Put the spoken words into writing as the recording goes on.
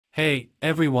Hey,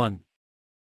 everyone!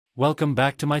 Welcome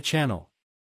back to my channel.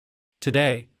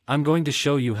 Today, I'm going to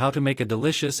show you how to make a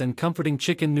delicious and comforting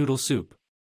chicken noodle soup.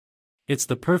 It's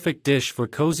the perfect dish for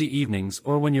cozy evenings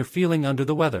or when you're feeling under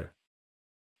the weather.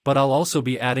 But I'll also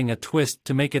be adding a twist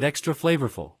to make it extra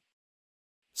flavorful.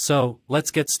 So,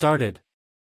 let's get started.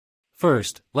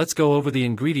 First, let's go over the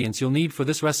ingredients you'll need for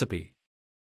this recipe.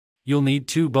 You'll need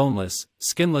 2 boneless,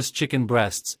 skinless chicken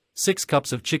breasts, 6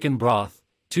 cups of chicken broth,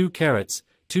 2 carrots,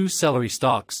 2 celery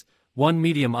stalks, 1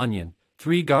 medium onion,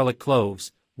 3 garlic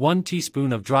cloves, 1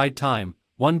 teaspoon of dried thyme,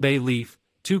 1 bay leaf,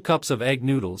 2 cups of egg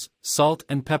noodles, salt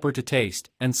and pepper to taste,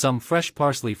 and some fresh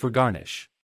parsley for garnish.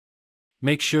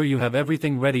 Make sure you have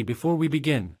everything ready before we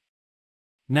begin.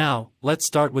 Now, let's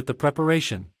start with the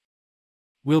preparation.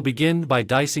 We'll begin by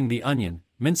dicing the onion,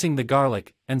 mincing the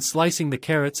garlic, and slicing the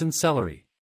carrots and celery.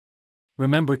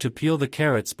 Remember to peel the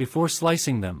carrots before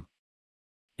slicing them.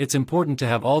 It's important to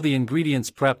have all the ingredients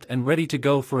prepped and ready to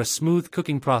go for a smooth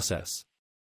cooking process.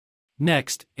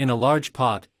 Next, in a large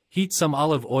pot, heat some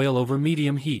olive oil over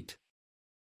medium heat.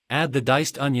 Add the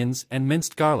diced onions and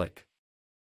minced garlic.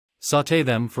 Sauté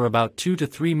them for about 2 to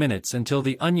 3 minutes until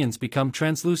the onions become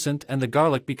translucent and the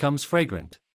garlic becomes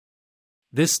fragrant.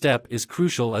 This step is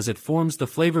crucial as it forms the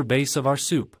flavor base of our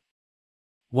soup.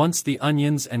 Once the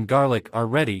onions and garlic are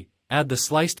ready, add the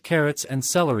sliced carrots and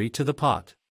celery to the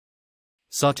pot.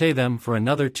 Sauté them for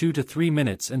another 2 to 3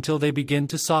 minutes until they begin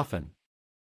to soften.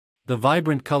 The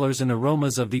vibrant colors and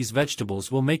aromas of these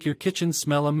vegetables will make your kitchen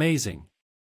smell amazing.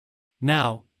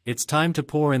 Now, it's time to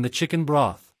pour in the chicken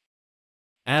broth.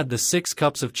 Add the 6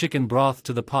 cups of chicken broth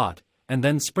to the pot, and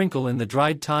then sprinkle in the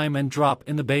dried thyme and drop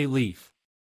in the bay leaf.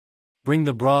 Bring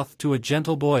the broth to a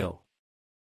gentle boil.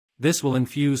 This will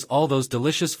infuse all those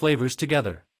delicious flavors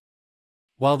together.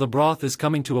 While the broth is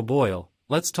coming to a boil,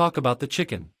 let's talk about the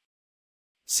chicken.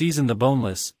 Season the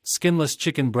boneless, skinless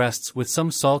chicken breasts with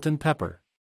some salt and pepper.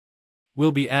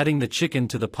 We'll be adding the chicken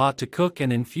to the pot to cook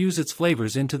and infuse its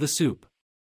flavors into the soup.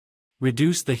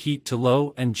 Reduce the heat to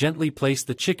low and gently place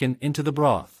the chicken into the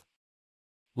broth.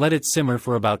 Let it simmer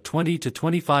for about 20 to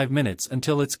 25 minutes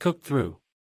until it's cooked through.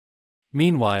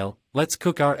 Meanwhile, let's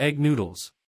cook our egg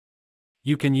noodles.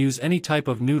 You can use any type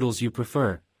of noodles you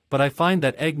prefer, but I find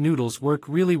that egg noodles work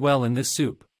really well in this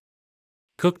soup.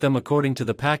 Cook them according to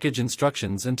the package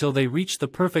instructions until they reach the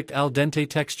perfect al dente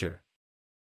texture.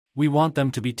 We want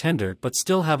them to be tender but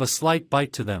still have a slight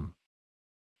bite to them.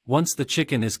 Once the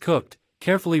chicken is cooked,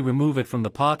 carefully remove it from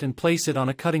the pot and place it on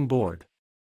a cutting board.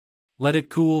 Let it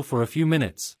cool for a few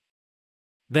minutes.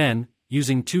 Then,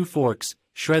 using 2 forks,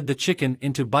 shred the chicken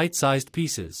into bite-sized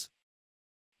pieces.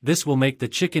 This will make the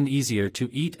chicken easier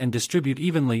to eat and distribute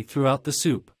evenly throughout the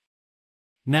soup.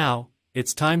 Now,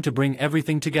 it's time to bring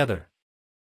everything together.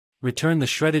 Return the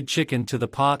shredded chicken to the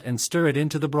pot and stir it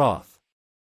into the broth.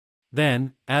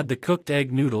 Then, add the cooked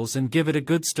egg noodles and give it a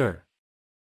good stir.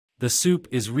 The soup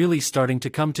is really starting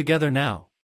to come together now.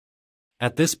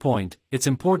 At this point, it's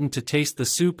important to taste the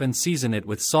soup and season it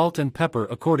with salt and pepper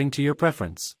according to your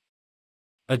preference.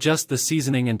 Adjust the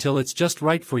seasoning until it's just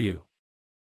right for you.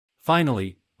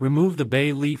 Finally, remove the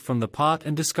bay leaf from the pot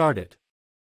and discard it.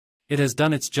 It has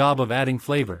done its job of adding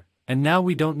flavor, and now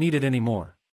we don't need it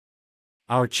anymore.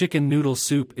 Our chicken noodle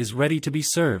soup is ready to be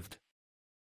served.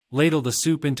 Ladle the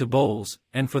soup into bowls,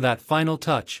 and for that final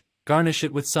touch, garnish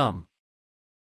it with some